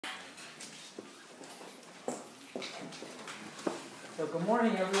So good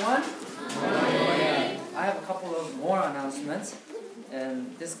morning, everyone. Good morning. I have a couple of more announcements.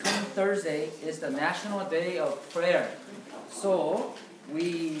 And this coming Thursday is the National Day of Prayer. So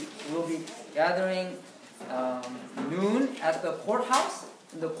we will be gathering noon at the courthouse,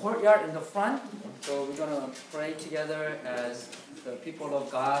 in the courtyard in the front. So we're going to pray together as the people of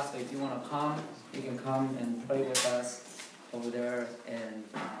God. So if you want to come, you can come and pray with us over there. And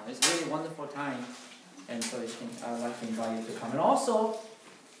it's a really wonderful time. And so I would like to invite you to come. And also,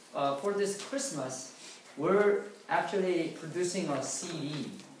 for this Christmas, we're actually producing a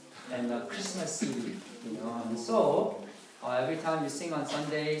CD, and a Christmas CD, And so, every time you sing on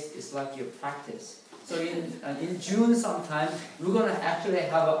Sundays, it's like your practice. So in June sometime, we're going to actually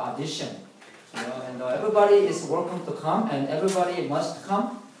have an audition, And everybody is welcome to come, and everybody must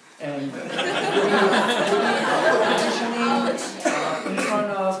come. And we'll be auditioning in front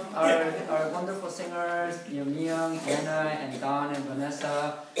of our wonderful singers, Myung, Anna, and Don, and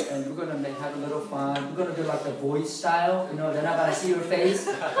Vanessa. And we're going to have a little fun. We're going to do like the voice style. They're not going to see your face.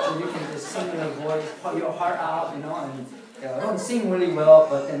 So you can just sing your voice, put your heart out, And I don't sing really well,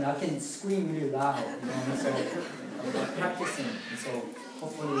 but then I can scream really loud, And so I'm practicing. And so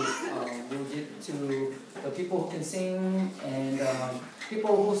hopefully we'll get to the people who can sing, and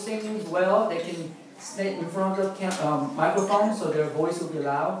people who sing well, they can stay in front of the microphone so their voice will be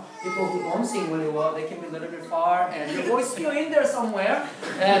loud. People who don't sing really well, they can be a little bit far, and your voice still in there somewhere.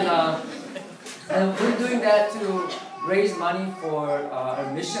 And we're doing that to raise money for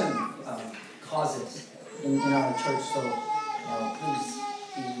our mission causes in our church. So please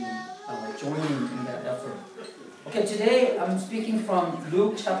be joining in that effort. Okay, today I'm speaking from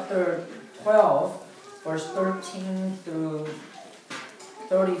Luke chapter 12, verse 13 through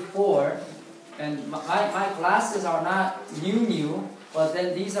 34. And my glasses are not new, but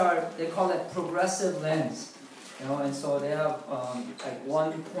then they call it progressive lens. And so they have like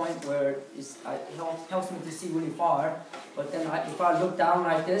one point where it helps me to see really far, but then if I look down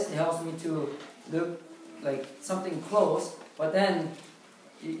like this, it helps me to look like something close, but then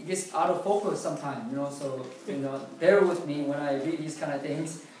it gets out of focus sometimes, so, bear with me when I read these kind of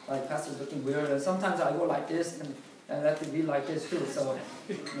things, like pastor's looking weird, and sometimes I go like this, and I have to be like this too, so,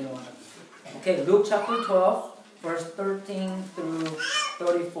 Okay, Luke chapter 12, verse 13 through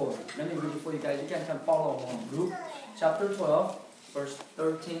 34. Let me read it for you guys. You can follow along. Luke chapter 12, verse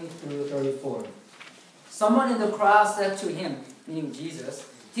 13 through 34. Someone in the crowd said to him, meaning Jesus,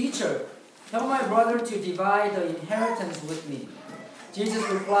 "Teacher, tell my brother to divide the inheritance with me." Jesus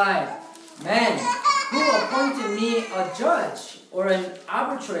replied, "Man, who appointed me a judge or an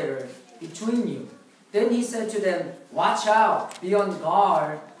arbitrator between you?" Then he said to them, "Watch out, be on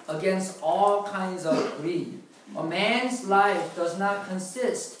guard against all kinds of greed. A man's life does not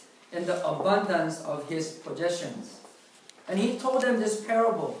consist in the abundance of his possessions." And he told them this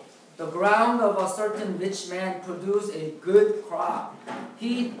parable. The ground of a certain rich man produced a good crop.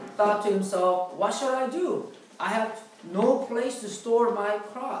 He thought to himself, "What shall I do? I have no place to store my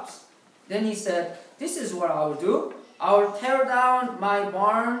crops." Then he said, "This is what I will do. I will tear down my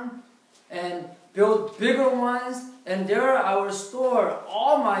barn and build bigger ones, and there I will store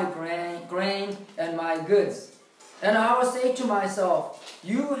all my grain and my goods. And I will say to myself,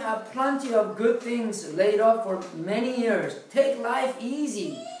 you have plenty of good things laid up for many years. Take life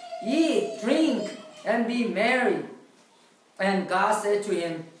easy. Eat, drink, and be merry." And God said to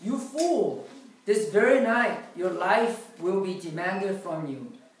him, "You fool, this very night your life will be demanded from you.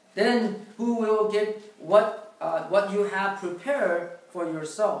 Then who will get what you have prepared for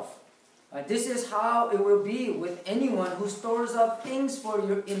yourself? This is how it will be with anyone who stores up things for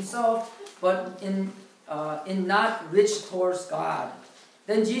himself, but in not rich towards God."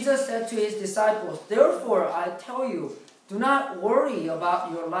 Then Jesus said to his disciples, "Therefore I tell you, do not worry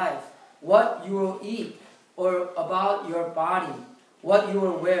about your life, what you will eat, or about your body, what you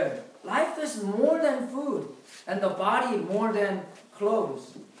will wear. Life is more than food, and the body more than clothes.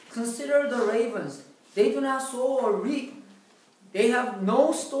 Consider the ravens. They do not sow or reap. They have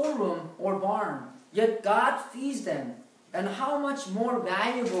no storeroom or barn, yet God feeds them. And how much more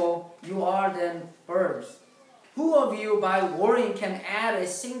valuable you are than birds. Who of you by worrying can add a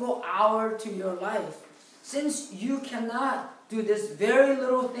single hour to your life? Since you cannot do this very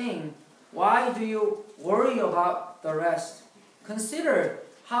little thing, why do you worry about the rest? Consider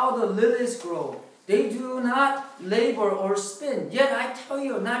how the lilies grow. They do not labor or spin. Yet I tell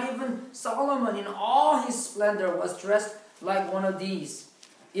you, not even Solomon in all his splendor was dressed like one of these.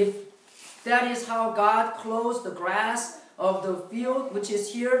 If that is how God clothes the grass of the field, which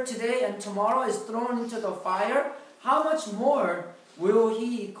is here today and tomorrow is thrown into the fire, how much more will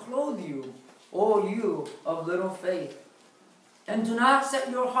he clothe you, O you of little faith? And do not set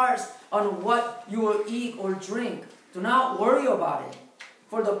your hearts on what you will eat or drink. Do not worry about it.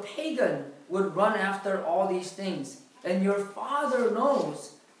 For the pagan would run after all these things, and your Father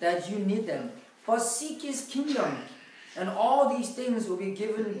knows that you need them. But seek His kingdom, and all these things will be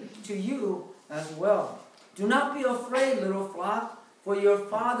given to you as well. Do not be afraid, little flock, for your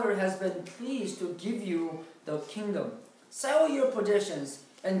Father has been pleased to give you the kingdom. Sell your possessions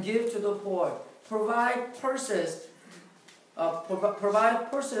and give to the poor. Provide purses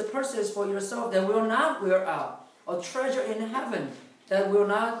for yourself that will not wear out, a treasure in heaven that will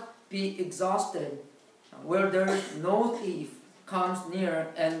not be exhausted, where there is no thief comes near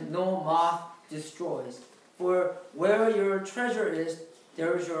and no moth destroys. For where your treasure is,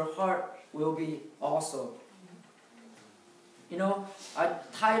 there is your heart will be also. You know, I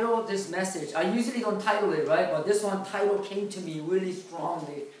titled this message. I usually don't title it, right? But this one title came to me really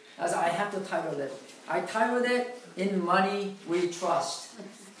strongly, as I have to title it. I titled it, In Money We Trust.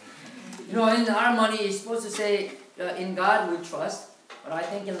 You know, in our money, it's supposed to say, in God we trust. But I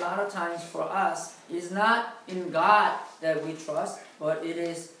think a lot of times for us, it's not in God that we trust, but it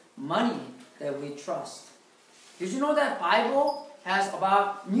is money that we trust. Did you know that Bible has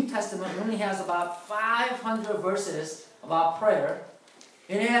about, New Testament only has about 500 verses about prayer.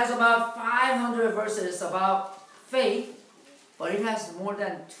 And it has about 500 verses about faith. But it has more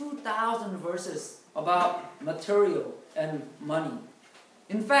than 2,000 verses about material and money.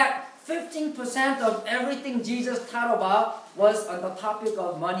 In fact, 15% of everything Jesus taught about was on the topic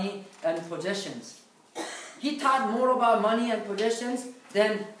of money and possessions. He taught more about money and possessions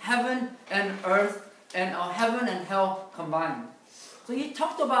than heaven and earth and heaven and hell combined. So he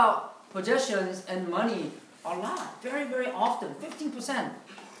talked about possessions and money a lot, very, very often, 15%.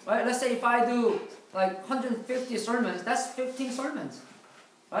 Right? Let's say if I do like 150 sermons, that's 15 sermons.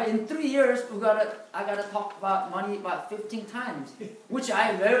 Right? In 3 years, I gotta talk about money about 15 times, which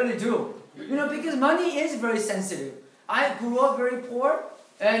I rarely do. You know, because money is very sensitive. I grew up very poor,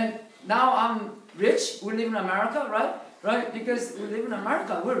 and now I'm rich. We live in America, right? Right? Because we live in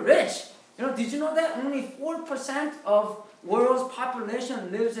America, we're rich. You know, did you know that only 4% of world's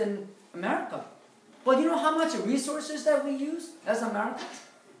population lives in America? But you know how much resources that we use as Americans?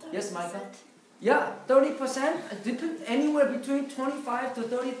 30%. Yes, Micah? Yeah, 30%, anywhere between 25 to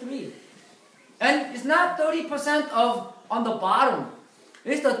 33. And it's not 30% of on the bottom.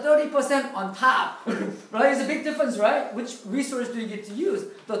 It's the 30% on top. Right? It's a big difference, right? Which resource do you get to use?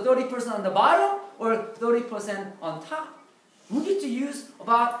 The 30% on the bottom or 30% on top? We get to use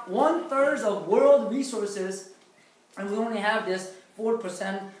about 1/3 of world resources, and we only have this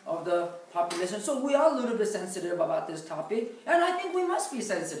 4% of the population. So we are a little bit sensitive about this topic, and I think we must be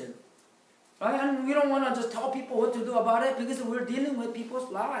sensitive. Right? And we don't want to just tell people what to do about it because we're dealing with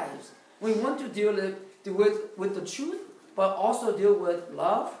people's lives. We want to deal with the truth, but also deal with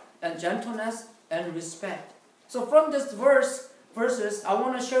love and gentleness and respect. So from this verses, I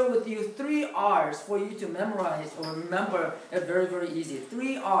want to share with you 3 R's for you to memorize or remember it very, very easy.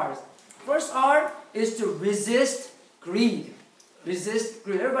 3 R's. First R is to resist greed. Resist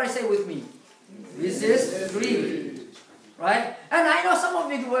greed. Everybody say with me. Resist greed. Right? And I know some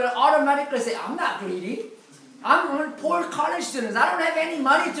of you will automatically say, I'm not greedy. I'm a poor college student. I don't have any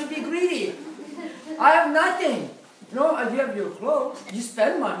money to be greedy. I have nothing. You know, you have your clothes. You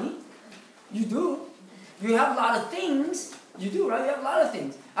spend money. You do. You have a lot of things. You do, right? You have a lot of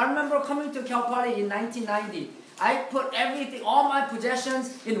things. I remember coming to Cal Poly in 1990. I put everything, all my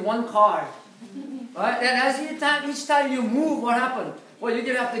possessions in one car. Right? And as each time you move, what happened? Well, you're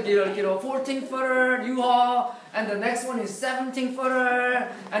going to have to get a 14-footer U-Haul, and the next one is 17-footer,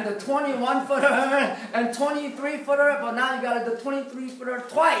 and the 21-footer, and 23-footer, but now you got the 23-footer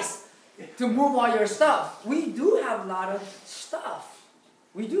twice to move all your stuff. We do have a lot of stuff.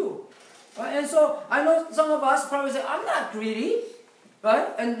 We do. Right? And so I know some of us probably say, I'm not greedy.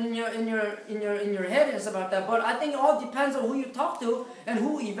 Right? And in your head it's about that. But I think it all depends on who you talk to and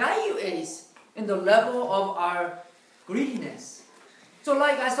who evaluates in the level of our greediness. So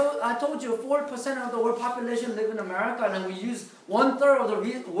like I told you, 4% of the world population live in America, and we use 1/3 of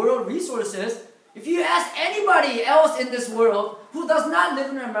the world resources. If you ask anybody else in this world who does not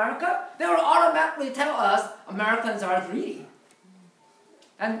live in America, they will automatically tell us Americans are greedy.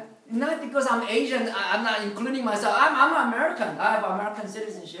 And not because I'm Asian, I'm not including myself. I'm American. I have American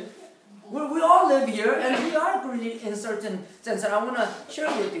citizenship. We all live here, and we are greedy in certain sense. And I want to share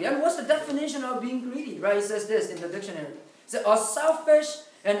with you. And what's the definition of being greedy? Right? It says this in the dictionary. It's a selfish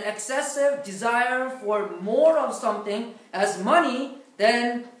and excessive desire for more of something as money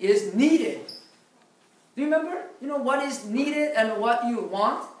than is needed. Do you remember? You know what is needed and what you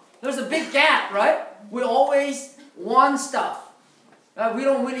want? There's a big gap, right? We always want stuff. We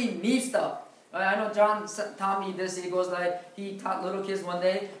don't really need stuff. I know John taught me this. He goes like, he taught little kids one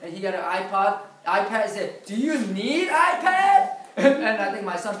day, and he got an iPad. He said, "Do you need iPad?" And I think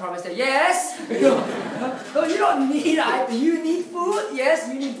my son probably said, "Yes." No, you don't need iPad. You need food. Yes,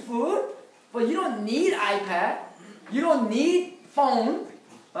 you need food, but you don't need iPad. You don't need phone,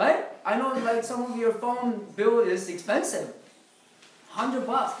 right? I know like some of your phone bill is expensive. $100.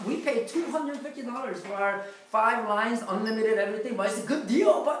 We pay $250 for our 5 lines, unlimited everything. But it's a good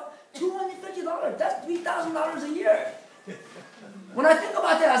deal. But $250, that's $3,000 a year. When I think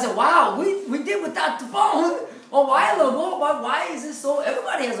about that, I said, wow, we did without the phone a while ago. But why is it so?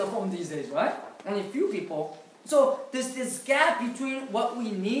 Everybody has a phone these days, right? Only a few people. So there's this gap between what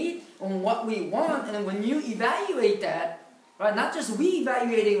we need and what we want. And when you evaluate that, right, not just we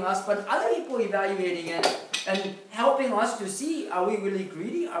evaluating us, but other people evaluating it and helping us to see, are we really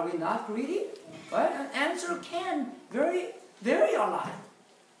greedy? Are we not greedy? Right? An answer can vary a lot.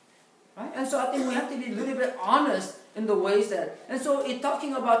 Right? And so I think we have to be a little bit honest in the ways that, and so it's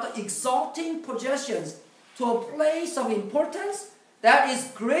talking about the exalting possessions to a place of importance that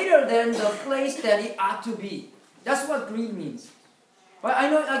is greater than the place that it ought to be. That's what greed means. But I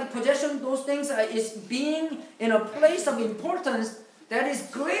know like possession, those things is being in a place of importance that is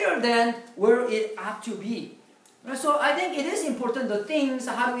greater than where it ought to be. Right? So I think it is important, the things,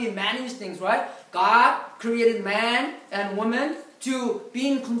 how do we manage things, right? God created man and woman to be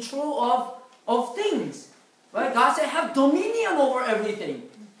in control of things. Right? God said, have dominion over everything.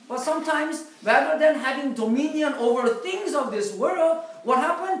 But sometimes, rather than having dominion over things of this world, what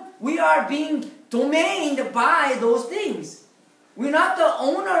happened? We are being domained by those things. We're not the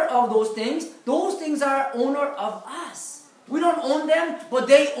owner of those things. Those things are owner of us. We don't own them, but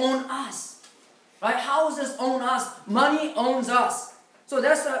they own us. Right? Houses own us. Money owns us. So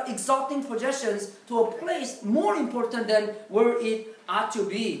that's exalting possessions to a place more important than where it ought to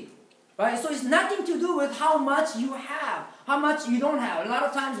be. Right? So it's nothing to do with how much you have, how much you don't have. A lot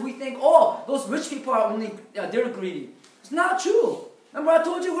of times we think, oh, those rich people are only, they're greedy. It's not true. Remember I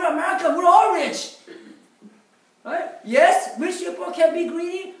told you we're America, we're all rich. Right? Yes, rich people can be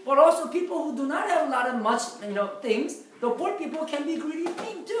greedy, but also people who do not have a lot of much, things, the poor people can be greedy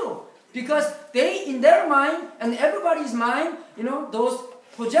too. Because they, in their mind, and everybody's mind, those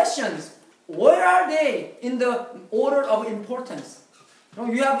possessions, where are they in the order of importance?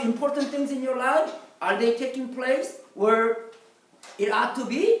 You have important things in your life. Are they taking place where it ought to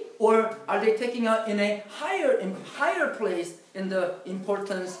be? Or are they taking out in a higher place in the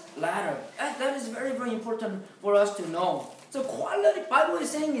importance ladder? That is very, very important for us to know. So quality, Bible is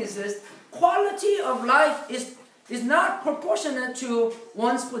saying is this, quality of life is not proportionate to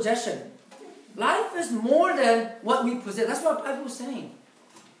one's possession. Life is more than what we possess. That's what the Bible is saying.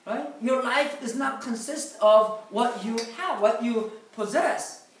 Right? Your life does not consist of what you have, what you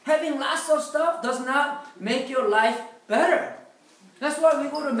possess. Having lots of stuff does not make your life better. That's why we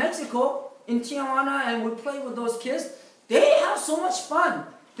go to Mexico, in Tijuana, and we play with those kids. They have so much fun.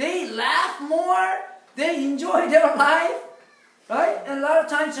 They laugh more. They enjoy their life. Right? And a lot of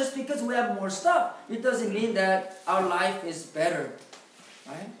times, just because we have more stuff, it doesn't mean that our life is better.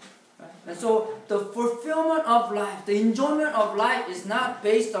 Right? And so the fulfillment of life, the enjoyment of life is not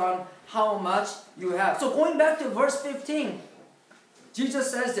based on how much you have. So going back to verse 15,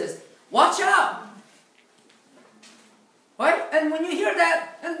 Jesus says this, watch out! Right? And when you hear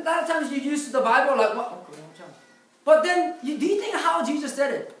that, and a lot of times you use the Bible like, what? Okay, watch out. But then, do you think how Jesus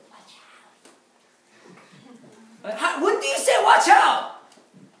said it? Watch out. When do you say watch out?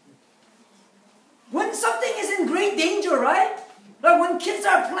 When something is in great danger, right? Like when kids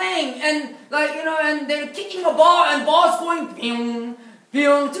are playing and and they're kicking a ball and ball's going ping,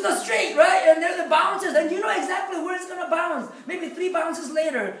 ping to the street, right? And there's the bounces and you know exactly where it's gonna bounce. Maybe 3 bounces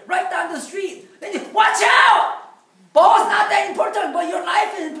later, right down the street. Then you watch out! Ball's not that important, but your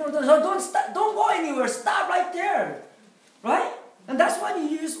life is important. So don't go anywhere. Stop right there, right? And that's why you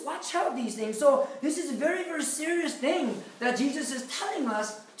use watch out these things. So this is a very, very serious thing that Jesus is telling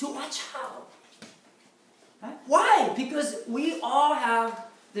us to watch out. Right? Why? Because we all have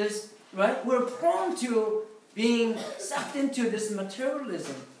this, right? We're prone to being sucked into this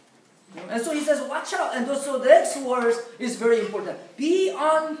materialism. And so he says, watch out. And so the next verse is very important. Be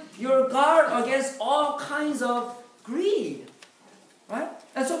on your guard against all kinds of greed. Right?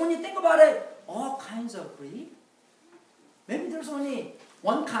 And so when you think about it, all kinds of greed? Maybe there's only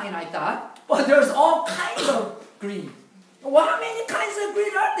one kind, I thought, but there's all kinds of greed. Well, how many kinds of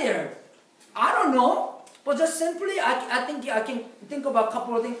greed are there? I don't know. But just simply, I think I can think about a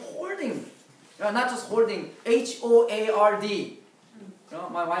couple of things. Hoarding. Not just hoarding. H-O-A-R-D.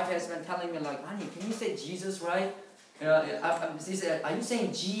 My wife has been telling me like, honey, can you say Jesus right? You know, he said, are you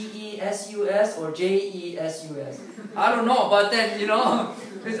saying G-E-S-U-S or J-E-S-U-S? I don't know, but then, you know,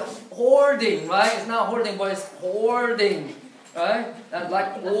 it's hoarding, right? It's not hoarding, but it's hoarding, right? That's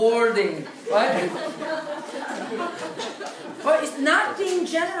like hoarding, right? But it's not being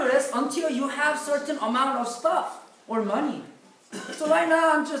generous until you have certain amount of stuff or money. So right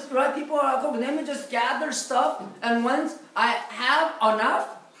now, I'm just, right, people are like, let me just gather stuff, and once I have enough,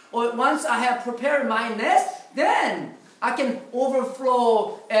 or once I have prepared my nest, then I can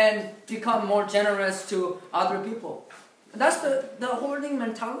overflow and become more generous to other people. And that's the hoarding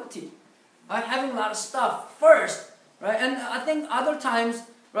mentality. Right? Having a lot of stuff first, right? And I think other times,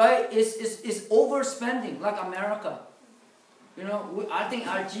 right, is overspending, like America. You know, I think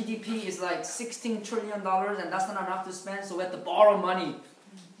our GDP is like $16 trillion, and that's not enough to spend, so we have to borrow money.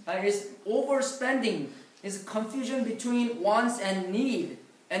 Right? It's overspending. It's confusion between wants and need,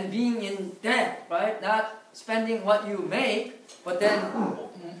 and being in debt, right? Not spending what you make, but then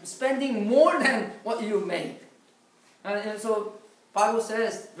spending more than what you make. And so Bible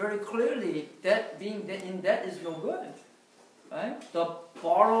says very clearly that being in debt is no good. Right? The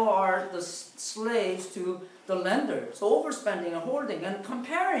borrower are the slaves to the lender. So overspending and hoarding and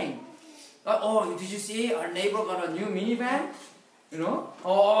comparing. Oh, did you see our neighbor got a new minivan? You know,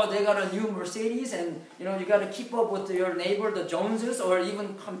 oh, they got a new Mercedes, and you know, you got to keep up with your neighbor, the Joneses, or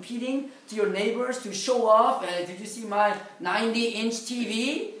even competing to your neighbors to show off. And did you see my 90-inch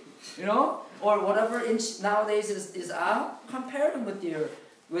TV? You know, or whatever inch nowadays is out. Comparing with your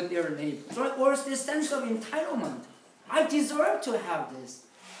neighbors, right? Or it's this sense of entitlement. I deserve to have this.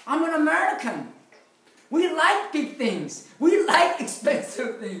 I'm an American. We like big things. We like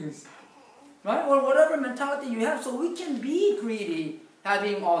expensive things. Right? Or whatever mentality you have, so we can be greedy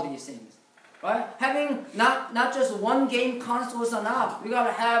having all these things. Right? Having not just one game console is enough. You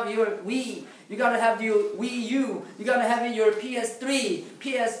gotta have your Wii, you gotta have your Wii U, you gotta have your PS3,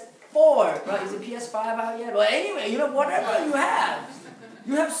 PS4, right? Is it PS5 out yet? Well, anyway, you know, whatever you have.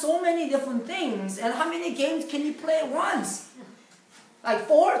 You have so many different things, and how many games can you play at once? Like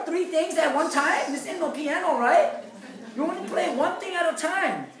 3 things at one time? This ain't no piano, right? You only play one thing at a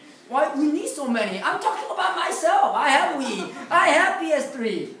time. Why we need so many? I'm talking about myself. I have Wii. I have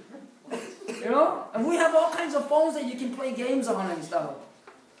PS3. You know? And we have all kinds of phones that you can play games on and stuff.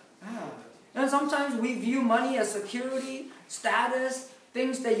 Yeah. And sometimes we view money as security, status,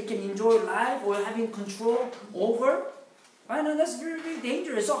 things that you can enjoy life or having control over. Right? And that's very, very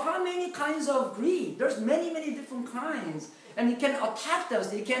dangerous. So how many kinds of greed? There's many, many different kinds. And it can attack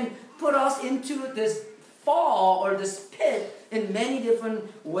us. It can put us into this fall or this pit in many different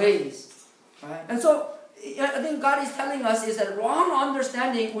ways. Right? And so I think God is telling us is that wrong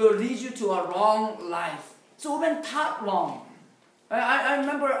understanding will lead you to a wrong life. So we've been taught wrong. I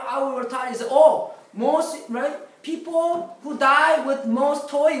remember how we were taught is, most, right, people who die with most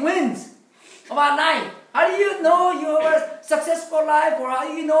toy wins about life. How do you know you have a successful life, or how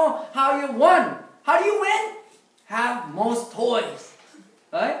do you know how you won? How do you win? Have most toys.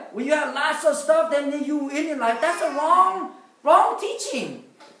 Right? When you have lots of stuff, then you win in life. That's a wrong teaching.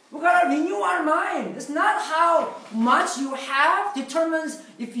 We gotta renew our mind. It's not how much you have determines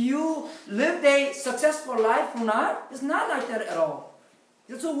if you lived a successful life or not. It's not like that at all.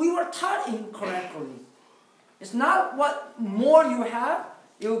 So we were taught incorrectly. It's not what more you have,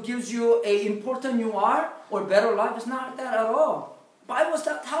 it gives you a important you are or better life. It's not like that at all. Bible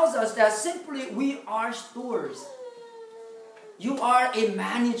tells us that simply we are stewards. You are a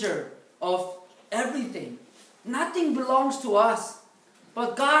manager of everything. Nothing belongs to us.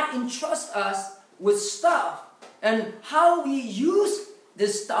 But God entrusts us with stuff. And how we use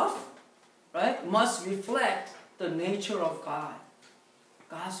this stuff, right, must reflect the nature of God.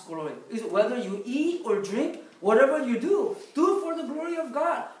 God's glory. Whether you eat or drink, whatever you do it for the glory of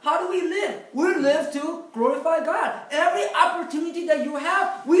God. How do we live? We live to glorify God. Every opportunity that you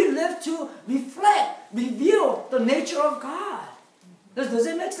have, we live to reveal the nature of God. Does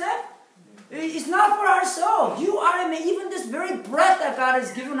it make sense? It's not for ourselves. You are, even this very breath that God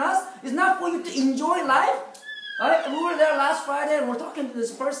has given us, is not for you to enjoy life. Right? We were there last Friday and we're talking to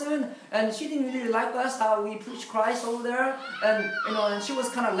this person, and she didn't really like us how we preach Christ over there, and she was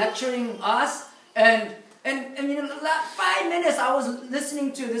kind of lecturing us, and 5 minutes I was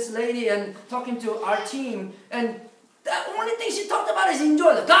listening to this lady and talking to our team, and the only thing she talked about is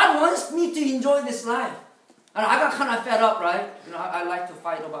enjoy. God wants me to enjoy this life. And I got kind of fed up, right? I like to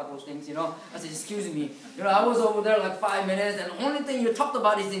fight about those things, I said, excuse me. I was over there like 5 minutes, and the only thing you talked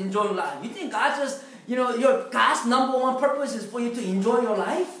about is enjoying life. You think God just, your God's number one purpose is for you to enjoy your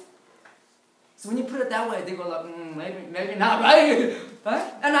life? So when you put it that way, they go like, maybe not, right?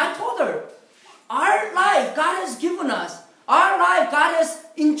 Right? And I told her, our life life God has given us, our life God has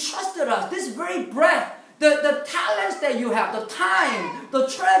entrusted us, this very breath, the talents that you have, the time, the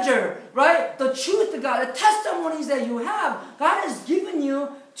treasure, right? The truth of God, the testimonies that you have, God has given you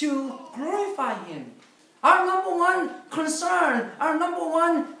to glorify Him. Our number one concern, our number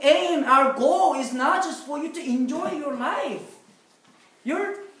one aim, our goal is not just for you to enjoy your life.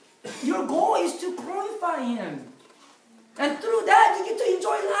 Your goal is to glorify Him. And through that, you get to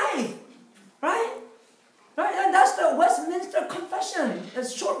enjoy life. Right? Right? And that's the Westminster Confession.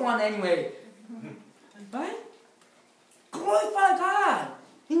 It's a short one anyway. Right? Glorify God.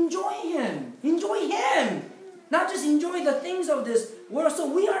 Enjoy Him. Enjoy Him. Not just enjoy the things of this world.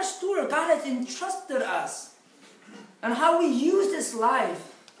 So we are stewards. God has entrusted us. And how we use this life.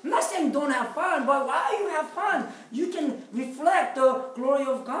 I'm not saying don't have fun, but while you have fun, you can reflect the glory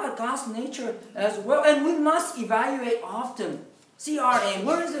of God, God's nature as well. And we must evaluate often. CRA,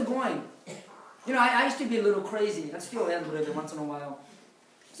 where is it going? You know, I used to be a little crazy. I still am a little once in a while.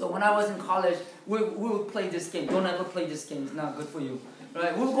 So when I was in college, we would play this game. Don't ever play this game. It's not good for you.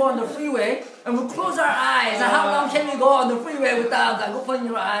 Right? We'll go on the freeway and we'll close our eyes. And how long can we go on the freeway without like opening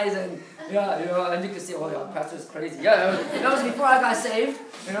your eyes and and you can see, oh yeah, pastor's crazy. Yeah, that was before I got saved.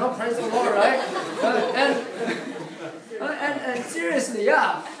 You know, praise the Lord, right? And seriously,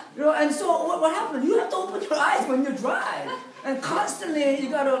 yeah. You know, and so what happened? You have to open your eyes when you drive, and constantly you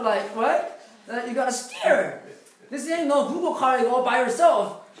gotta you gotta steer. This ain't no Google car you go by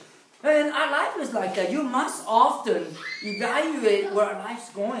yourself. And our life is like that. You must often evaluate where our life's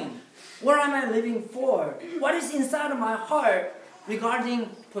going. What am I living for? What is inside of my heart regarding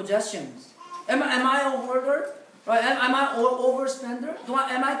possessions? Am I a hoarder? Right? Am I an overspender?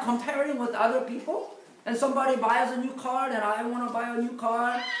 Am I comparing with other people? And somebody buys a new car and I want to buy a new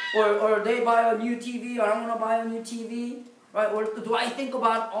car, or they buy a new TV or I want to buy a new TV, right? Or do I think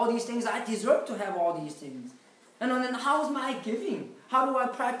about all these things? I deserve to have all these things. And then how is my giving? How do I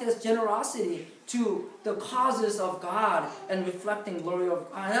practice generosity to the causes of God and reflecting glory of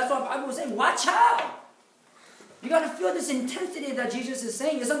God? And that's what the Bible is saying. Watch out! You got to feel this intensity that Jesus is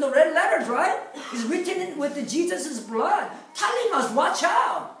saying. It's on the red letters, right? It's written with Jesus' blood, telling us, watch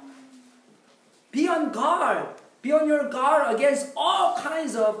out. Be on guard. Be on your guard against all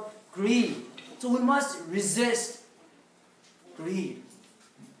kinds of greed. So we must resist greed.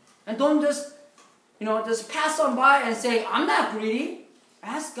 And don't just pass on by and say, I'm not greedy.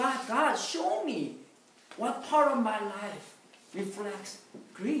 Ask God, God, show me what part of my life reflects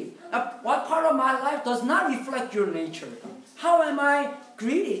greed. What part of my life does not reflect your nature? How am I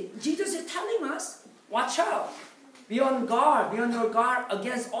greedy? Jesus is telling us, watch out. Be on guard. Be on your guard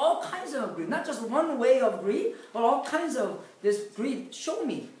against all kinds of greed. Not just one way of greed, but all kinds of this greed. Show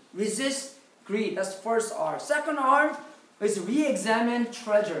me. Resist greed. That's first R. Second R is re-examine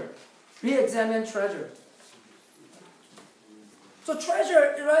treasure. Re-examine treasure. So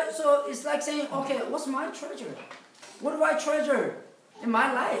treasure, right? So it's like saying, okay, what's my treasure? What do I treasure in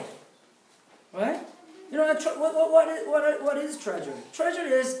my life? Right? You know, what is treasure? Treasure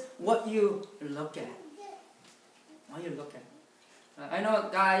is what you look at. What you look at. I know,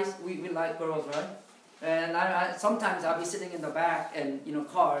 guys, we like girls, right? And I sometimes I'll be sitting in the back and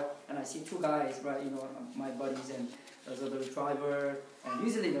car, and I see two guys, right? My buddies, and there's a driver, and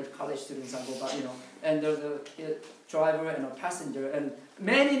usually there's college students I go by, and there's a driver and a passenger, and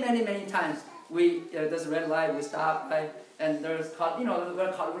many times there's a red light, we stop, right? And there's we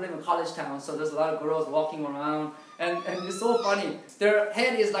live in college town, so there's a lot of girls walking around, and it's so funny. Their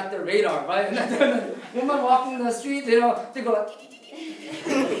head is like the radar, right? And then the woman walking in the street, they go like,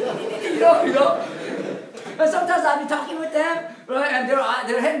 And sometimes I'll be talking with them, right? And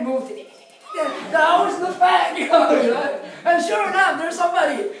their head moves. They always look back, right? And sure enough, there's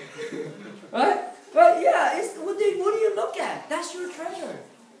somebody, right? But yeah, what do you look at? That's your treasure.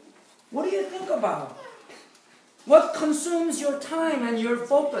 What do you think about? What consumes your time and your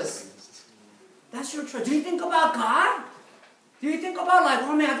focus? That's your treasure. Do you think about God? Do you think about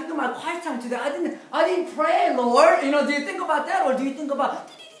oh man, I think of my quiet time today. I didn't pray, Lord. Do you think about that, or do you think about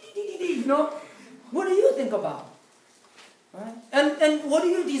What do you think about? Right? And what do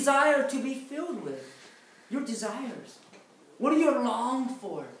you desire to be filled with? Your desires. What do you long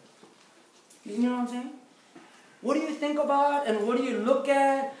for? You know what I'm saying? What do you think about, and what do you look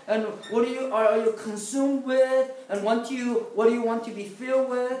at, and what are you consumed with, and what do you want to be filled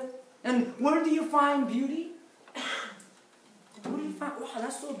with, and where do you find beauty? What do you find? Wow,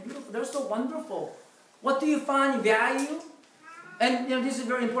 that's so beautiful. That's so wonderful. What do you find value? And this is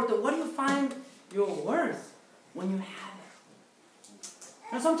very important. What do you find your worth when you have it?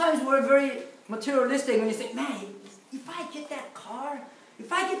 And sometimes we're very materialistic when you say, man, if I get that car,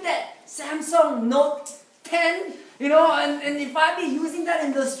 if I get that Samsung Note 10, and if I be using that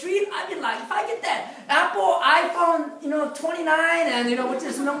in the street, I'd be like, if I get that Apple iPhone, 29, and, which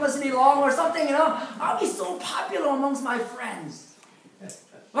is enormously long or something, I'll be so popular amongst my friends.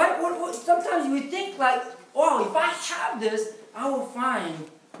 Right? Sometimes we think like, oh, if I have this, I will find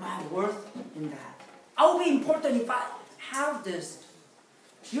my worth in that. I will be important if I have this.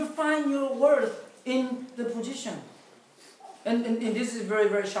 You find your worth in the position. And this is very,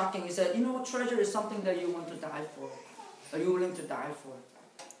 very shocking. He said, treasure is something that you want to die for. Are you willing to die for?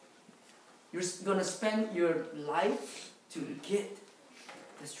 You're going to spend your life to get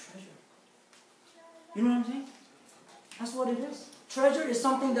this treasure. You know what I'm saying? That's what it is. Treasure is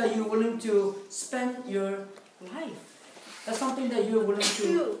something that you're willing to spend your life. That's something that you're willing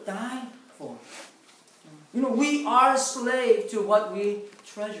to die for. We are slaves to what we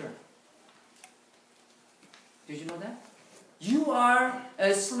treasure. Did you know that? You are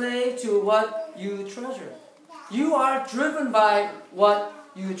a slave to what you treasure. You are driven by what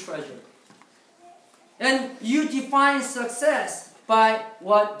you treasure. And you define success by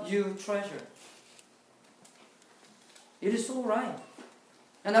what you treasure. It is so right.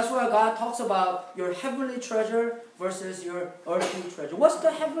 And that's why God talks about your heavenly treasure versus your earthly treasure. What's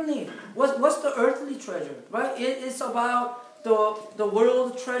the heavenly? What's the earthly treasure? Right? It's about the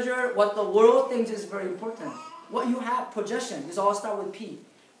world treasure, what the world thinks is very important. What you have, possession. This all start with P.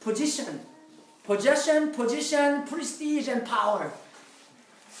 Position. Possession, prestige, and power.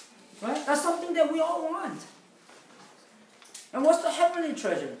 Right? That's something that we all want. And what's the heavenly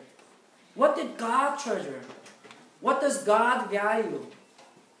treasure? What did God treasure? What does God value?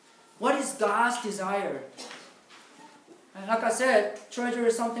 What is God's desire? And like I said, treasure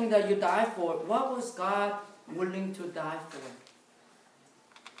is something that you die for. What was God willing to die for?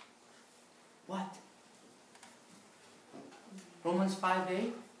 What? Romans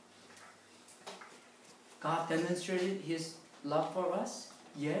 5:8. God demonstrated His love for us,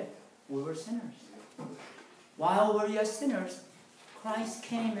 yet we were sinners. While we were yet sinners, Christ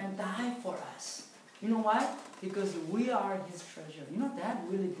came and died for us. You know why? Because we are His treasure. That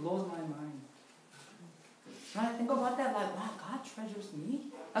really blows my mind. When I think about that, like, wow, God treasures me.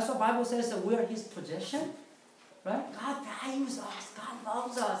 That's what the Bible says, that we are His possession. Right? God values us. God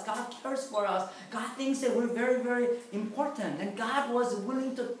loves us. God cares for us. God thinks that we're very, very important. And God was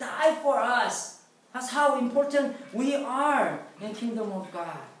willing to die for us. That's how important we are in the kingdom of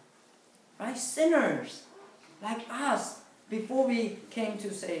God. Right? Sinners like us before we came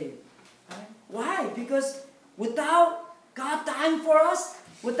to save. Right? Why? Because without God dying for us,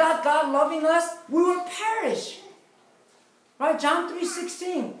 without God loving us, we will perish. Right? John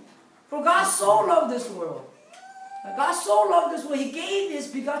 3:16. For God so loved this world. God so loved this world, He gave His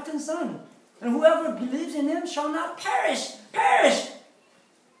begotten Son. And whoever believes in Him shall not perish. Perish!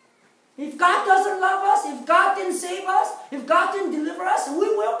 If God doesn't love us, if God didn't save us, if God didn't deliver us, we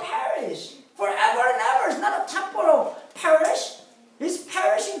will perish. Forever and ever. It's not a temporal perish. It's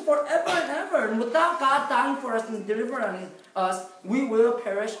perishing forever and ever. And without God dying for us and delivering us, we will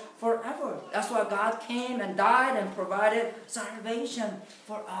perish forever. That's why God came and died and provided salvation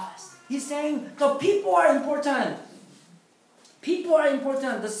for us. He's saying the people are important. People are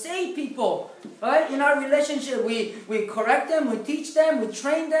important. The saved people, right? In our relationship, we correct them, we teach them, we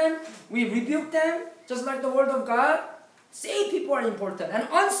train them, we rebuke them, just like the Word of God. Saved people are important. And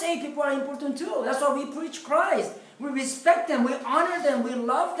unsaved people are important too. That's why we preach Christ. We respect them, we honor them, we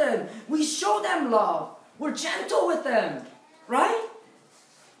love them, we show them love. We're gentle with them, right?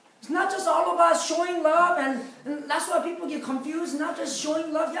 It's not just all about showing love, and that's why people get confused. Not just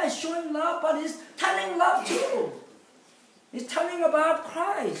showing love, yeah, it's showing love, but it's telling love too. It's telling about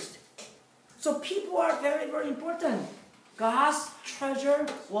Christ. So people are very, very important. God's treasure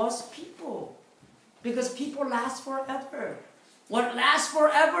was people. Because people last forever. What lasts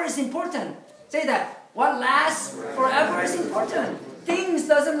forever is important. Say that. What lasts forever is important. Things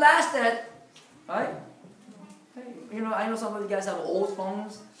doesn't last that. Right? I know some of you guys have old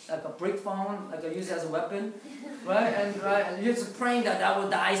phones, like a brick phone, like I use it as a weapon. Right? And you're just praying that will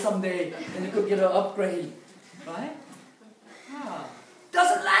die someday and you could get an upgrade. Right?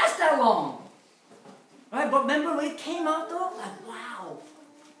 Doesn't last that long. Right? But remember when it came out though? Like, wow.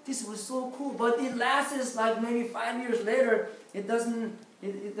 This was so cool. But it lasts like maybe 5 years later. It doesn't,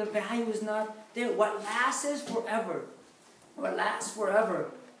 the value is not there. What lasts forever. What lasts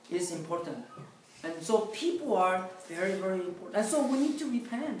forever is important. And so people are very, very important. And so we need to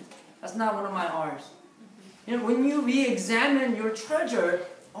repent. That's not one of my R's. When you re-examine your treasure,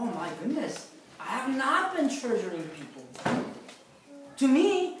 oh my goodness, I have not been treasuring people. To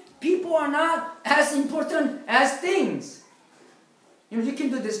me, people are not as important as things. You can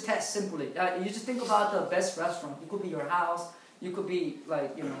do this test simply. You just think about the best restaurant. It could be your house. You could be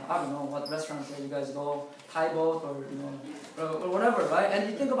like, I don't know what restaurants that you guys go, Thai boat or, or whatever, right?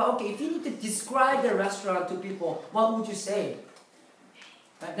 And you think about, okay, if you need to describe the restaurant to people, what would you say?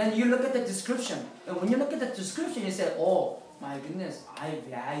 Right? Then you look at the description. And when you look at the description, you say, oh, my goodness, I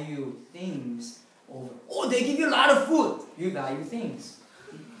value things over. Oh, they give you a lot of food. You value things.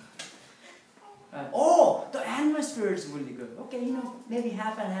 Right? Oh, the atmosphere is really good. Okay, maybe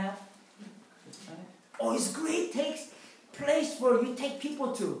half and half. Right? Oh, it's great. Takes place where you take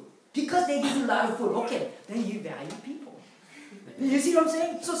people to because they give you a lot of food. Okay, then you value people. You see what I'm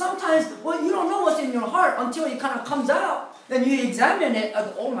saying? So sometimes, well, you don't know what's in your heart until it kind of comes out. Then you examine it.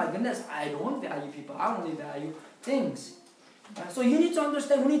 Oh my goodness, I don't value people. I only value things. Right? So you need to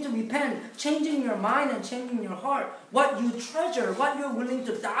understand. We need to repent, changing your mind and changing your heart. What you treasure, what you're willing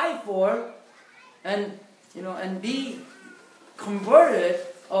to die for, and and be converted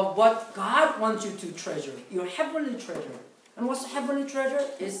of what God wants you to treasure, your heavenly treasure. And what's heavenly treasure?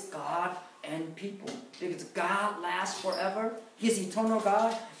 Is God and people. Because God lasts forever. He's eternal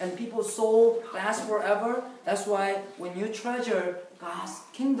God, and people's soul lasts forever. That's why when you treasure God's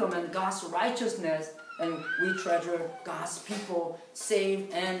kingdom and God's righteousness, and we treasure God's people,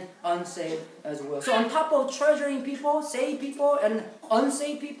 saved and unsaved as well. So on top of treasuring people, saved people, and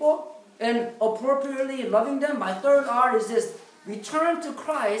unsaved people, and appropriately loving them, my third R is this: return to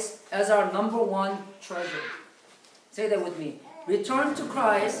Christ as our number one treasure. Say that with me. Return to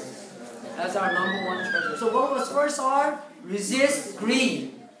Christ as our number one treasure. So what was first R? Resist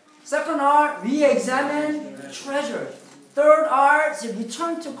greed. Second R, re-examine treasure. Third R is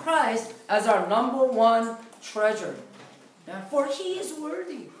return to Christ as our number one treasure. Yeah, for He is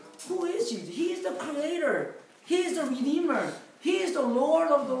worthy. Who is Jesus? He is the Creator. He is the Redeemer. He is the Lord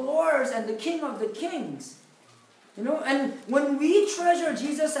of the Lords and the King of the Kings. And when we treasure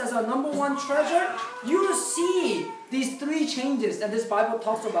Jesus as our number one treasure, you see these three changes that this Bible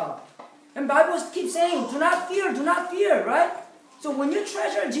talks about. And Bible keeps saying, do not fear, right? So when you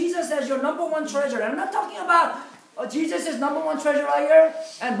treasure Jesus as your number one treasure, and I'm not talking about Jesus is number one treasure right here,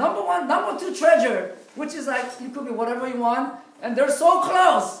 and number two treasure, which is like, you could be whatever you want, and they're so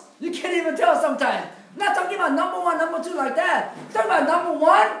close, you can't even tell sometimes. I'm not talking about number one, number two like that. I'm talking about number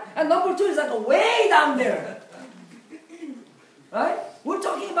one, and number two is like way down there. Right? We're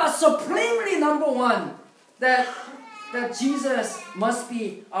talking about supremely number one, that Jesus must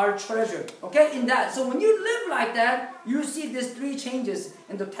be our treasure. Okay? In that. So when you live like that, you see these three changes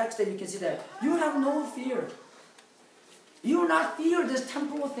in the text that you can see there. You have no fear. You do not fear these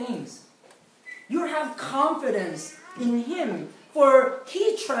temporal things. You have confidence in Him, for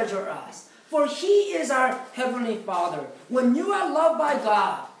He treasures us. For He is our Heavenly Father. When you are loved by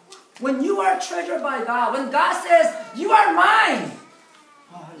God, when you are treasured by God, when God says, you are mine.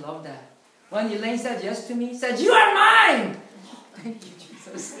 Oh, I love that. When Elaine said yes to me, said, you are mine. Oh, thank you,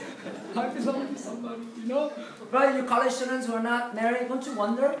 Jesus. I belong to somebody, Right, you college students who are not married, don't you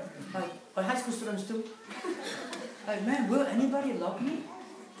wonder? Or high school students too. Like, man, will anybody love me?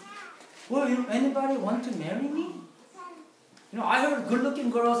 Will anybody want to marry me? I heard good-looking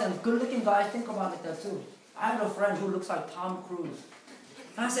girls and good-looking guys think about it that too. I had a friend who looks like Tom Cruise.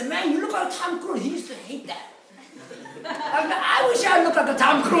 And I said, man, you look like Tom Cruise. He used to hate that. I wish I looked like a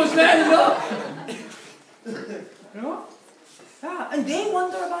Tom Cruise, man, Yeah, and they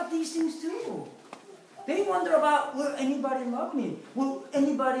wonder about these things too. They wonder about, will anybody love me? Will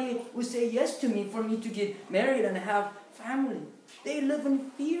anybody say yes to me for me to get married and have family? They live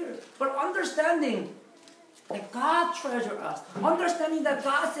in fear. But understanding that God treasures us. Understanding that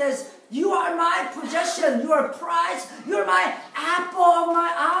God says, you are my possession. You are prized. You are my apple of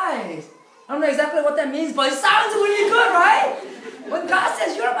my eyes. I don't know exactly what that means, but it sounds really good, right? When God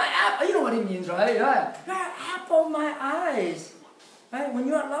says, you're my apple, you know what it means, right? Yeah. You're an apple of my eyes. Right? When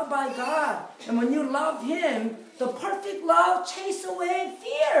you are loved by God, and when you love Him, the perfect love chases away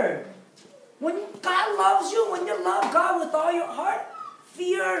fear. When God loves you, when you love God with all your heart,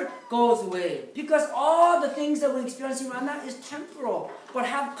 fear goes away. Because all the things that we're experiencing right now is temporal. But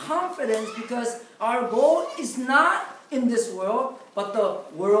have confidence, because our goal is not in this world, but the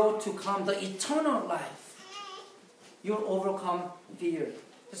world to come, the eternal life. You'll overcome fear.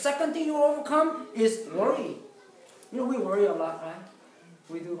 The second thing you overcome is worry. We worry a lot, right?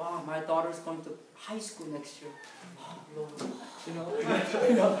 We do, my daughter's going to high school next year. Oh, Lord.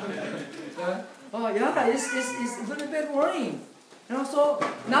 It's a little bit worrying. So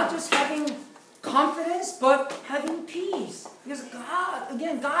not just having confidence, but having peace. Because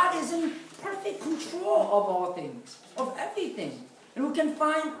God is in perfect control of all things, of everything. And we can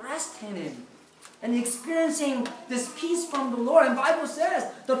find rest in Him. and experiencing this peace from the Lord. And the Bible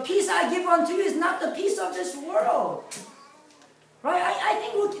says, the peace I give unto you is not the peace of this world. Right? I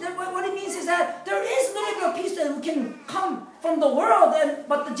think what it means is that there is a little bit of peace that can come from the world,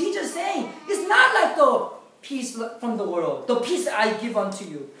 but Jesus is saying, it's not like the peace from the world, the peace I give unto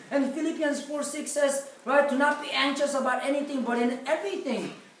you. And Philippians 4:6 says, right, do not be anxious about anything, but in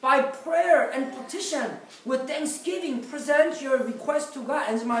everything, by prayer and petition, with thanksgiving, present your request to God.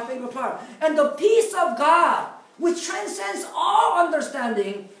 And this is my favorite part. And the peace of God, which transcends all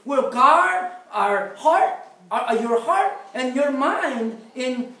understanding, will guard our heart, your heart and your mind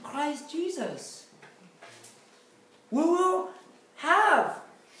in Christ Jesus. We will have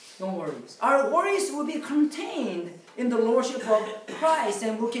no worries. Our worries will be contained in the Lordship of Christ,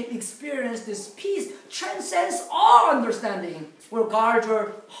 and we can experience this peace, transcends all understanding, will guard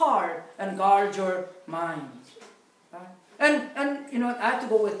your heart and guard your mind. Right? And you know, I have to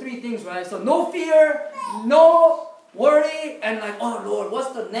go with three things, right? So no fear, no worry, and like, oh Lord,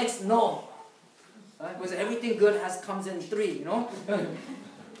 what's the next no? Right? Because everything good comes in three, you know?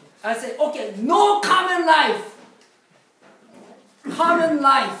 I say, okay, no common life. Common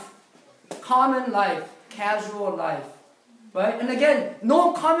life. Common life. Casual life. Right? And again,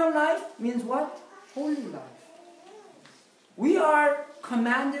 no common life means what? Holy life. We are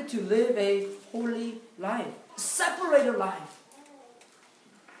commanded to live a holy life. Separated life.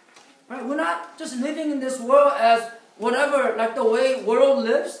 Right? We're not just living in this world as whatever, like the way world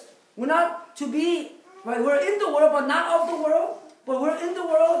lives. We're not to be, right? We're in the world, but not of the world. But we're in the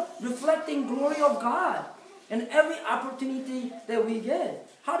world reflecting glory of God in every opportunity that we get.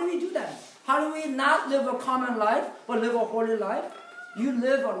 How do we do that? How do we not live a common life, but live a holy life? You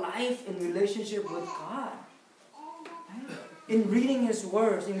live a life in relationship with God. Right? In reading His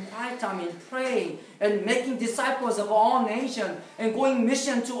words, in quiet time, in praying, and making disciples of all nations, and going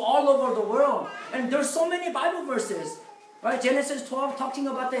mission to all over the world. And there's so many Bible verses. Right? Genesis 12 talking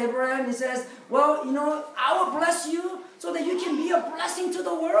about the Abraham, it says, well, you know, I will bless you so that you can be a blessing to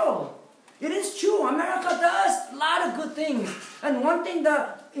the world. It is true. America does a lot of good things. And one thing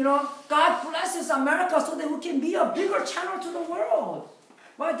that, you know, God blesses America so that we can be a bigger channel to the world.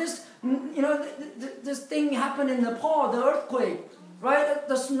 Right? This, you know, this thing happened in Nepal, the earthquake. Right?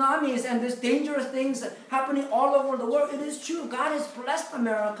 The tsunamis and these dangerous things happening all over the world. It is true. God has blessed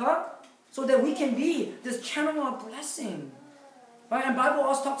America so that we can be this channel of blessing. Right? And the Bible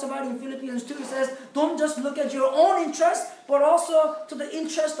also talks about in Philippians 2, it says, don't just look at your own interest, but also to the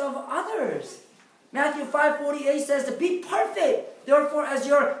interest of others. Matthew 5:48 says, be perfect, therefore as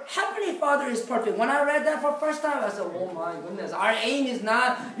your heavenly Father is perfect. When I read that for the first time, I said, oh my goodness, our aim is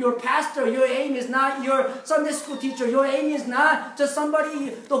not your pastor, your aim is not your Sunday school teacher, your aim is not just somebody,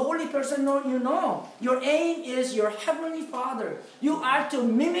 the holy person you know. Your aim is your heavenly Father. You are to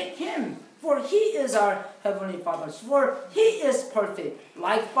mimic Him. For He is our Heavenly Father. For He is perfect.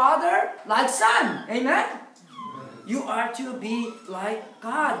 Like Father, like Son. Amen? You are to be like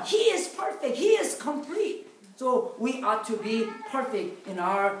God. He is perfect. He is complete. So we ought to be perfect in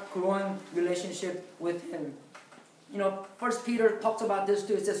our growing relationship with Him. You know, 1 Peter talks about this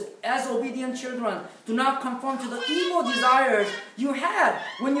too. It says, as obedient children, do not conform to the evil desires you had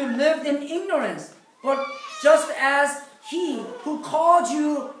when you lived in ignorance. But just as He who called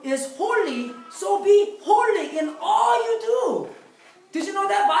you is holy, so be holy in all you do. Did you know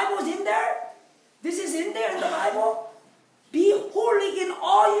that Bible is in there? This is in there in the Bible. Be holy in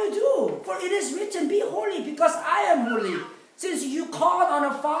all you do. For it is written, be holy because I am holy. Since you called on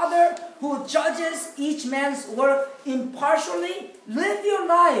a Father who judges each man's work impartially, live your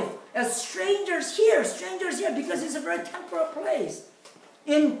life as strangers here, because it's a very temporal place.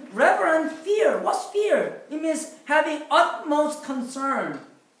 In reverent fear. What's fear? It means having utmost concern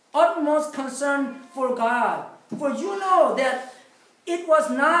for God. For you know that it was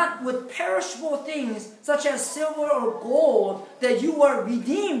not with perishable things such as silver or gold that you were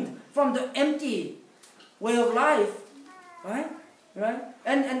redeemed from the empty way of life. Right?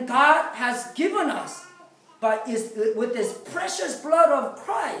 And God has given us with His precious blood of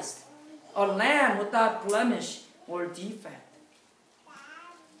Christ a lamb without blemish or defect.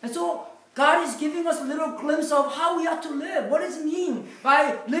 And so God is giving us a little glimpse of how we ought to live. What does it mean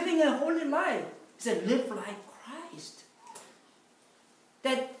by living a holy life? He said, live like Christ.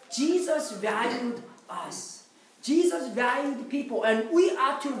 That Jesus valued us. Jesus valued people. And we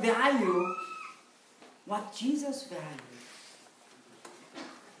ought to value what Jesus valued.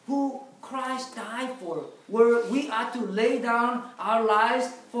 Who Christ died for. Where we ought to lay down our lives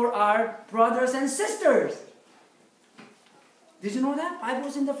for our brothers and sisters. Did you know that?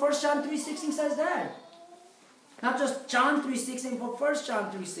 Bible's in the 1 John 3:16 says that. Not just John 3:16, but 1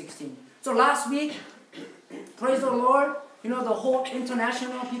 John 3:16. So last week, praise the Lord, you know, the whole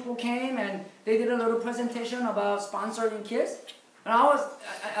international people came and they did a little presentation about sponsoring kids. And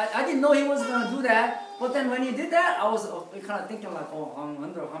I didn't know he was going to do that. But then when he did that, I was kind of thinking like, oh, I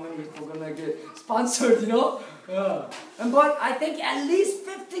wonder how many people are going to get sponsored, you know? Yeah. But I think at least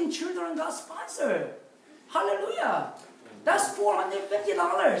 15 children got sponsored. Hallelujah. That's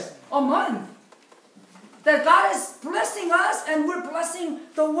 $450 a month. That God is blessing us and we're blessing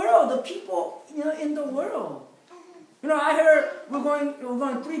the world, the people, you know, in the world. You know, I heard we're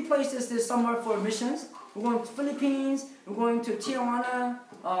going 3 places this summer for missions. We're going to Philippines, we're going to Tijuana,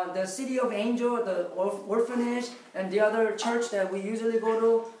 the City of Angel, the orphanage, and the other church that we usually go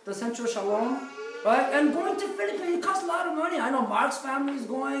to, the Central Shalom. Right? And going to Philippines, it costs a lot of money. I know Mark's family is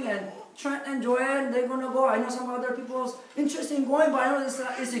going, and Trent and Joanne, they're going to go. I know some other people's interested in going, but I know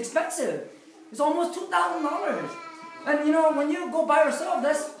it's expensive. It's almost $2,000. And you know, when you go by yourself,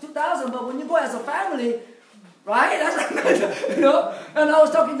 that's $2,000. But when you go as a family, right? That's, you know. And I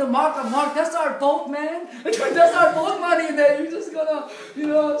was talking to Mark. Mark, that's our boat, man. That's our boat money. That you're just gonna, you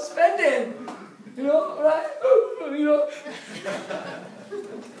know, spend it. You know, right? You know.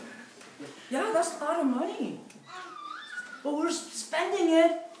 Yeah, that's a lot of money. But we're spending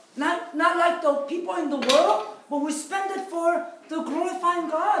it not like the people in the world, but we spend it for the glorifying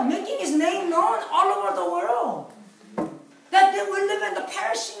God, making His name known all over the world. That we live in the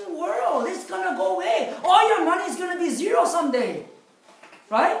perishing world. It's going to go away. All your money is going to be zero someday.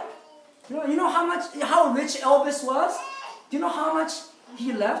 Right? You know how rich Elvis was? Do you know how much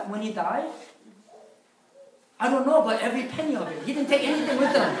he left when he died? I don't know, but every penny of it. He didn't take anything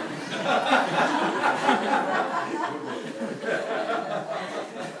with him.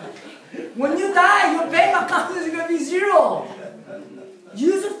 When you die, your bank account is going to be zero.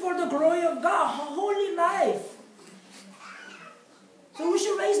 Use it for the glory of God. Holy life. So we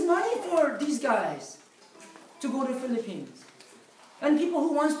should raise money for these guys to go to the Philippines. And people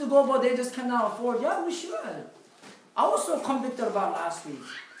who wants to go, but they just cannot afford, yeah, we should. I was so convicted about last week.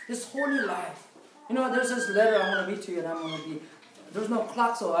 This holy life. You know, there's this letter I want to read to you, and I'm going to be, there's no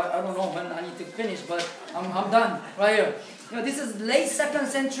clock, so I don't know when I need to finish, but I'm done right here. You know, this is late 2nd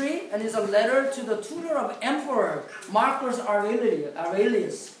century, and it's a letter to the tutor of Emperor Marcus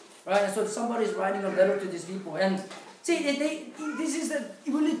Aurelius. Right? And so somebody's writing a letter to these people. And see, it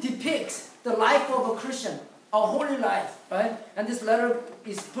really depicts the life of a Christian, a holy life, right? And this letter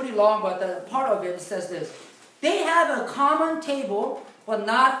is pretty long, but the part of it says this. They have a common table, but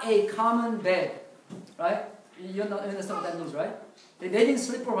not a common bed, right? You understand what that means, right? They didn't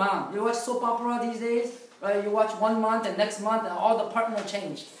sleep around. You watch soap opera these days, right? You watch 1 month and next month and all the partner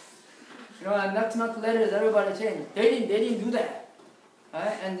changed. You know, and next month later everybody changed. They didn't do that,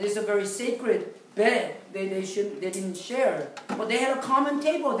 right? And it's a very sacred bed. They didn't share, but they had a common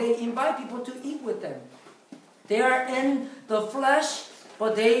table. They invite people to eat with them. They are in the flesh,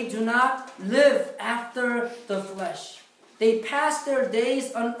 but they do not live after the flesh. They pass their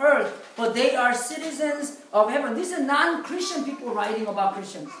days on earth, but they are citizens of heaven. These are non-Christian people writing about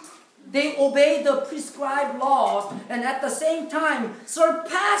Christians. They obey the prescribed laws and at the same time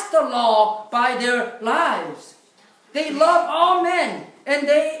surpass the law by their lives. They love all men and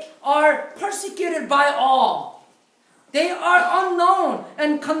they are persecuted by all. They are unknown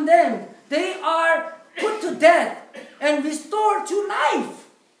and condemned. They are put to death and restored to life.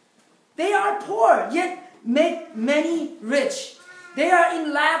 They are poor, yet make many rich. They are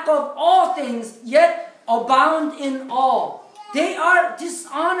in lack of all things, yet abound in all. They are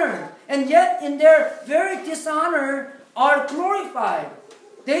dishonored, and yet in their very dishonor are glorified.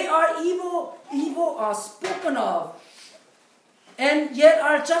 They are evil spoken of, and yet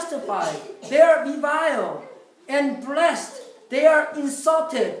are justified. They are reviled and blessed. They are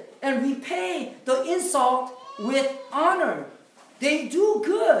insulted and repay the insult with honor. They do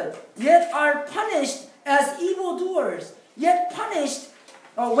good, yet are punished as evildoers. Yet punished,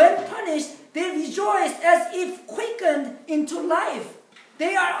 when punished, they rejoice as if quickened into life.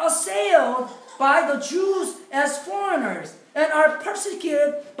 They are assailed by the Jews as foreigners and are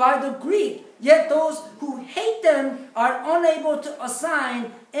persecuted by the Greek. Yet those who hate them are unable to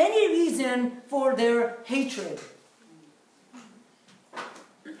assign any reason for their hatred.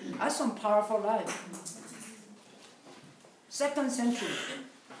 That's some powerful life. 2nd century.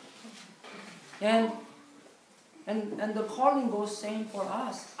 And the calling goes same for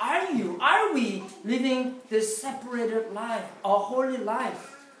us. Are we living this separated life, a holy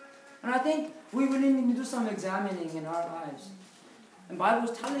life? And I think we really need to do some examining in our lives. And the Bible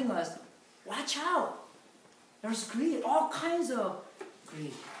is telling us, watch out. There's greed, all kinds of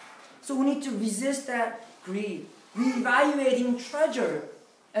greed. So we need to resist that greed. Reevaluating treasure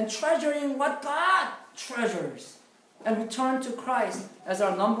and treasuring what God treasures, and return to Christ as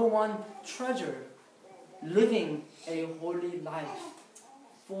our number one treasure, living a holy life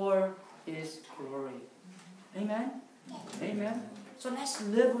for His glory. Amen? Amen. So let's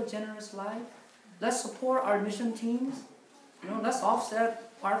live a generous life. Let's support our mission teams. Let's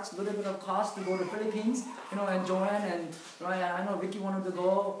offset Park's little bit of cost to go to Philippines. And Joanne and I know Ricky wanted to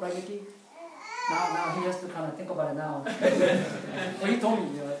go, right, Ricky? Now he has to kind of think about it now. Well, he told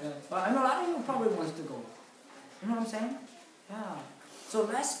me. But I know a lot of you probably wants to go. You know what I'm saying? Yeah. So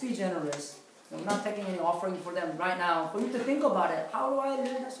let's be generous. I'm not taking any offering for them right now. For you to think about it. How do I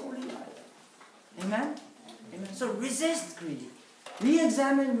live this holy life? Amen? Amen. So resist greed.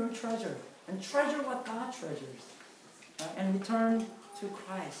 Re-examine your treasure. And treasure what God treasures. And return to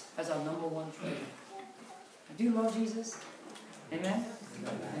Christ as our number one treasure. Do you love Jesus? Amen?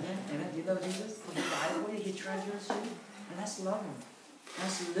 Amen? Amen? Do you love Jesus? He died for you. He treasures you. And let's love Him.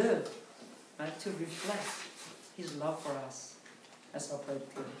 Let's live to reflect His love for us. That's our prayer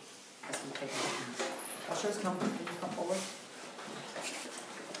today. As we take our things. Ushers, can you come forward?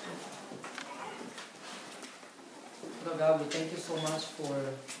 Lord God, we thank you so much for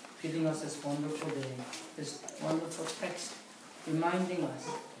giving us this wonderful day, this wonderful text, reminding us,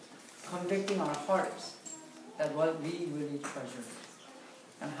 convicting our hearts that what we really treasure,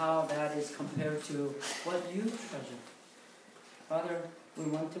 and how that is compared to what you treasure. Father, we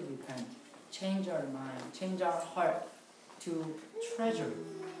want to repent, change our mind, change our heart to treasure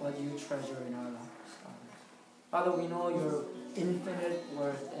what you treasure in our lives. Father, we know your infinite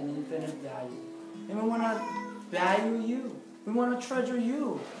worth and infinite value. And we want to value you. We want to treasure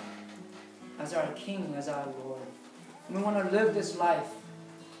you as our King, as our Lord. And we want to live this life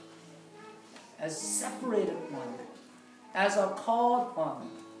as separated one, as a called one.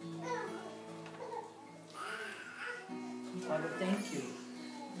 Father, thank you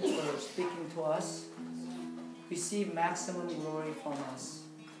for speaking to us. Receive maximum glory from us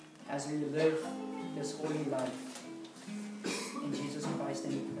as we live this holy life. In Jesus Christ's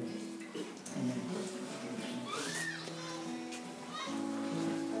name we pray. Amen.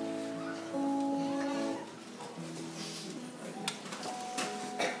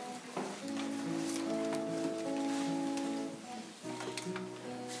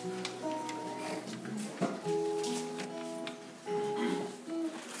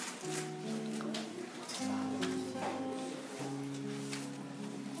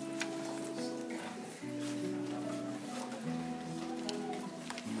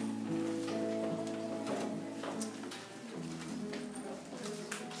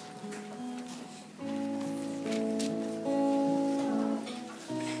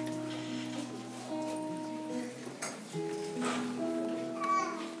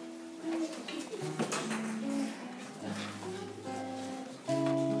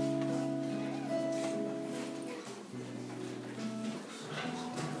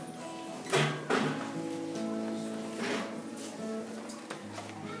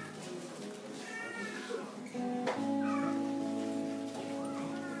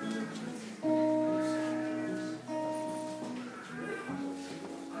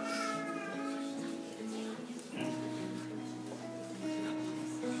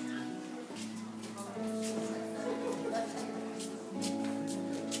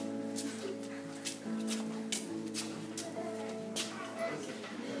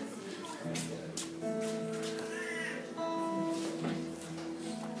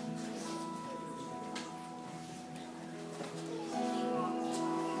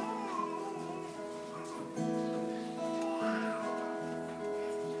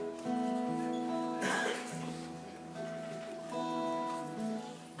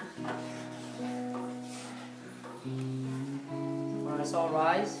 Let's all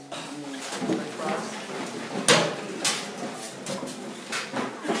rise.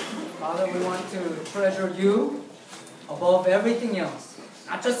 Father, we want to treasure you above everything else.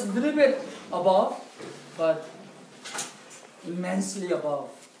 Not just a little bit above, but immensely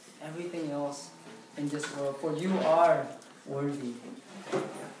above everything else in this world. For you are worthy.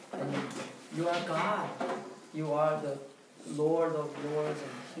 And you are God. You are the Lord of lords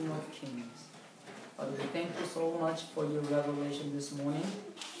and King of kings. Father, we thank you so much for your revelation this morning.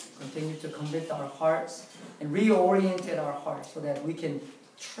 Continue to convict our hearts and reorient our hearts so that we can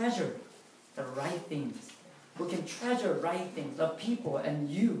treasure the right things. We can treasure right things, the people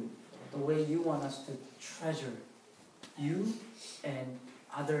and you, the way you want us to treasure you and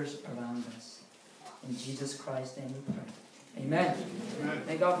others around us. In Jesus Christ's name we pray. Amen. Amen.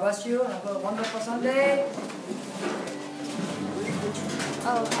 May God bless you. Have a wonderful Sunday.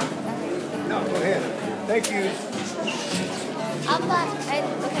 Oh, no, go ahead. Thank you. 아빠,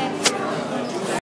 okay.